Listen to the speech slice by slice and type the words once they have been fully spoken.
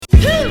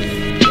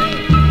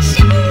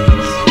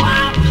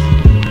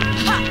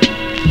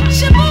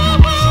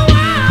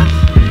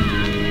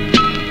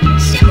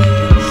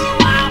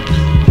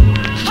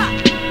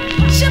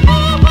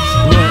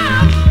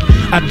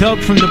dug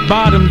from the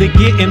bottom to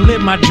get and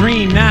live my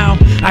dream now.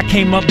 I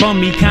came up on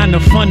me kinda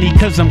funny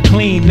cause I'm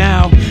clean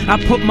now. I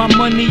put my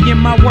money in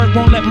my work,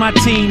 won't let my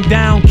team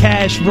down.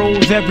 Cash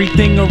rolls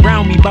everything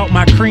around me, bout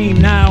my cream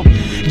now.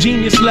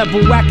 Genius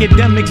level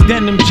academics,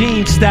 denim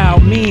jean style.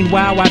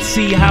 Meanwhile, I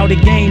see how the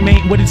game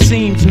ain't what it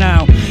seems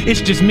now.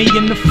 It's just me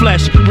in the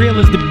flesh, real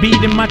as the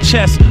beat in my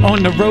chest.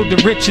 On the road to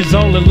riches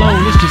all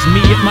alone, it's just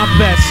me at my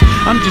best.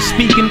 I'm just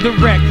speaking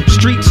direct,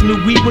 streets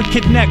knew we would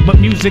connect. But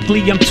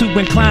musically I'm too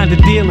inclined to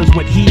deal as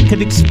what he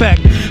could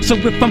expect. So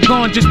if I'm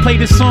gone, just play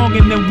the song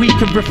and then we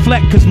can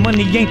reflect. Cause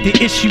money ain't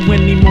the issue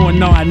anymore,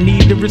 no, I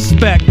need the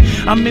respect.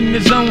 I'm in the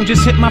zone,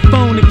 just hit my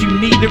phone if you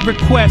need a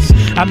request.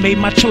 I made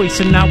my choice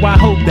and now I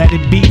hope that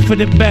it be for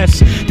the best.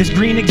 This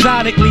green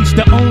exotic leaves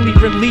the only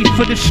relief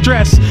for the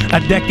stress. A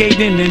decade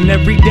in and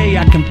every day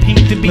I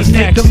compete to be next.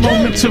 Let's take a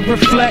moment to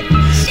reflect.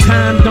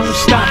 Time don't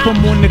stop,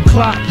 I'm on the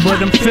clock,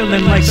 but I'm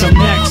feeling like I'm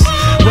next.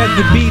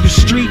 Whether it be the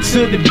streets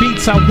or the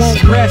beats, I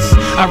won't rest.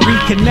 I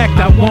reconnect,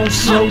 I won't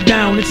slow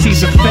down. It's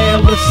either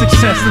fail or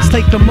success. Let's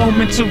take a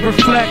moment to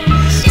reflect.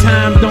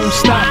 Time don't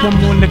stop, I'm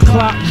on the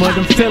clock, but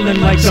I'm feeling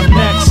like I'm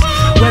next.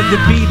 Whether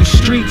it be the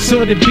streets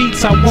or the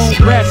beats, I won't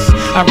rest.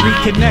 I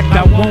reconnect,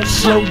 I won't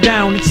slow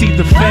down. It's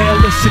either fail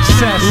or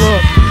success.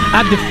 Look,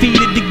 I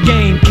defeated the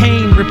game,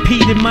 came,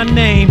 repeated my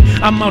name.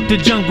 I'm out the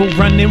jungle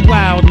running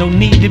wild, no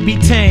need to be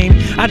tamed.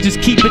 I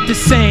just keep it the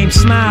same,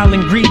 smile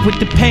and grieve with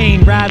the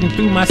pain. Riding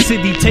through my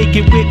city, take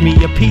it with me,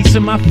 a piece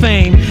of my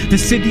fame. The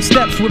city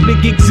steps with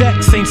big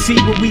execs, ain't see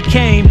where we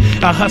came.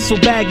 I hustle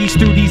baggies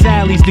through these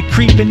alleys to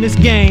creep in this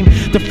game.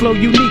 The flow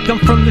unique, I'm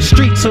from the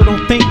street, so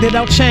don't think that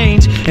I'll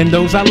change. And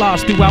those I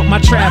lost throughout my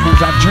travels,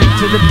 I drink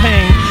to the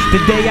pain. The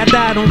day I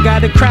die, don't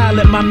gotta cry,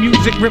 let my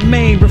music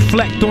remain.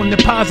 Reflect on the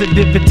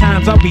positive, at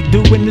times I'll be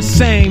doing the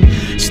same.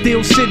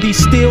 Still city,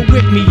 still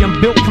with me,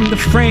 I'm built from the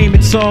frame.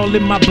 It's all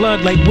in my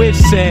blood like Wiz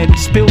said, it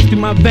spills through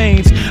my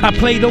veins. I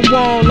play the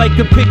wall like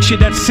a picture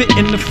that's sit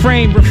in the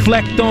frame.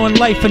 Reflect on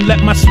life and let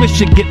my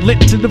swisher get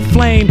lit to the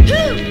flame.